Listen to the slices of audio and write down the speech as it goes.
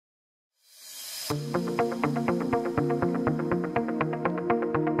Chromium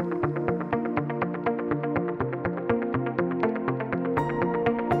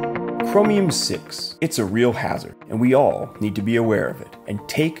VI, it's a real hazard, and we all need to be aware of it and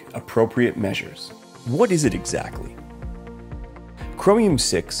take appropriate measures. What is it exactly? Chromium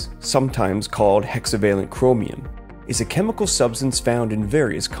VI, sometimes called hexavalent chromium, is a chemical substance found in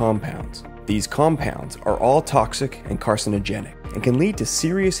various compounds. These compounds are all toxic and carcinogenic and can lead to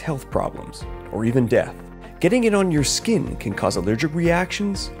serious health problems or even death. Getting it on your skin can cause allergic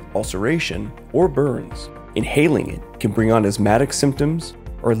reactions, ulceration, or burns. Inhaling it can bring on asthmatic symptoms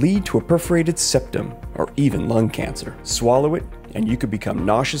or lead to a perforated septum or even lung cancer. Swallow it and you could become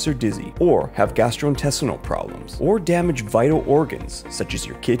nauseous or dizzy, or have gastrointestinal problems, or damage vital organs such as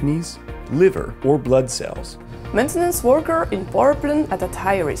your kidneys, liver, or blood cells. Maintenance workers in power plant are at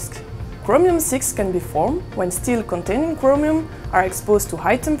high risk. Chromium VI can be formed when steel containing chromium are exposed to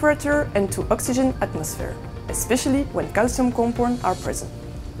high temperature and to oxygen atmosphere, especially when calcium compounds are present.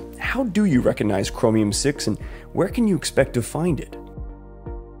 How do you recognize chromium VI and where can you expect to find it?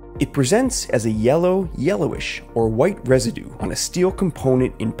 It presents as a yellow, yellowish, or white residue on a steel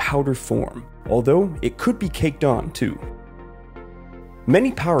component in powder form, although it could be caked on too.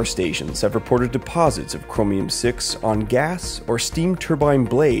 Many power stations have reported deposits of chromium VI on gas or steam turbine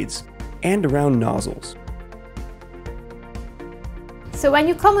blades and around nozzles. So when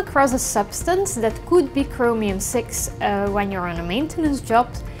you come across a substance that could be chromium VI when you're on a maintenance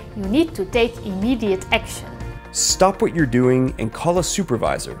job, you need to take immediate action. Stop what you're doing and call a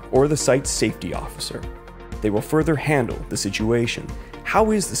supervisor or the site's safety officer. They will further handle the situation.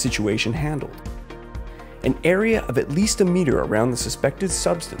 How is the situation handled? An area of at least a meter around the suspected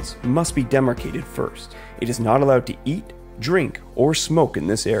substance must be demarcated first. It is not allowed to eat, drink, or smoke in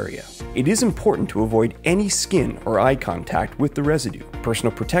this area. It is important to avoid any skin or eye contact with the residue.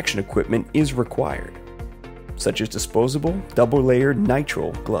 Personal protection equipment is required, such as disposable, double-layered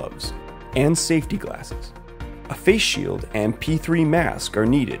nitrile gloves and safety glasses. A face shield and P3 mask are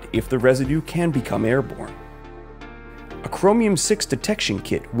needed if the residue can become airborne. A chromium VI detection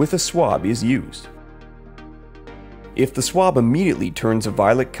kit with a swab is used. If the swab immediately turns a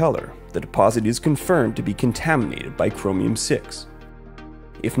violet color, the deposit is confirmed to be contaminated by chromium VI.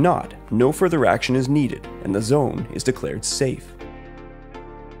 If not, no further action is needed and the zone is declared safe.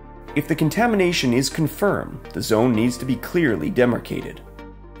 If the contamination is confirmed, the zone needs to be clearly demarcated.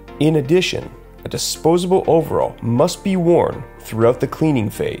 In addition, a disposable overall must be worn throughout the cleaning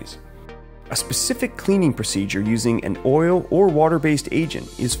phase. A specific cleaning procedure using an oil or water-based agent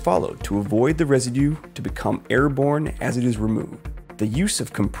is followed to avoid the residue to become airborne as it is removed. The use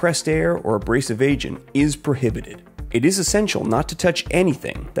of compressed air or abrasive agent is prohibited. It is essential not to touch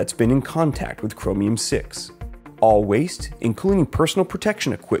anything that's been in contact with chromium VI. All waste, including personal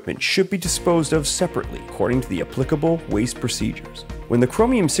protection equipment, should be disposed of separately according to the applicable waste procedures. When the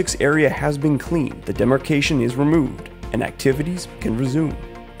chromium VI area has been cleaned, the demarcation is removed and activities can resume.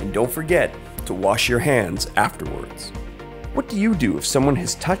 And don't forget to wash your hands afterwards. What do you do if someone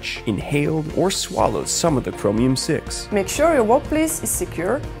has touched, inhaled, or swallowed some of the chromium VI? Make sure your workplace is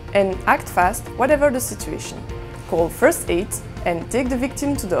secure and act fast whatever the situation. Call first aid and take the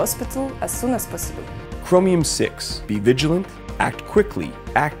victim to the hospital as soon as possible. Chromium VI. Be vigilant, act quickly,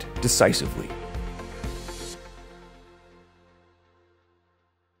 act decisively.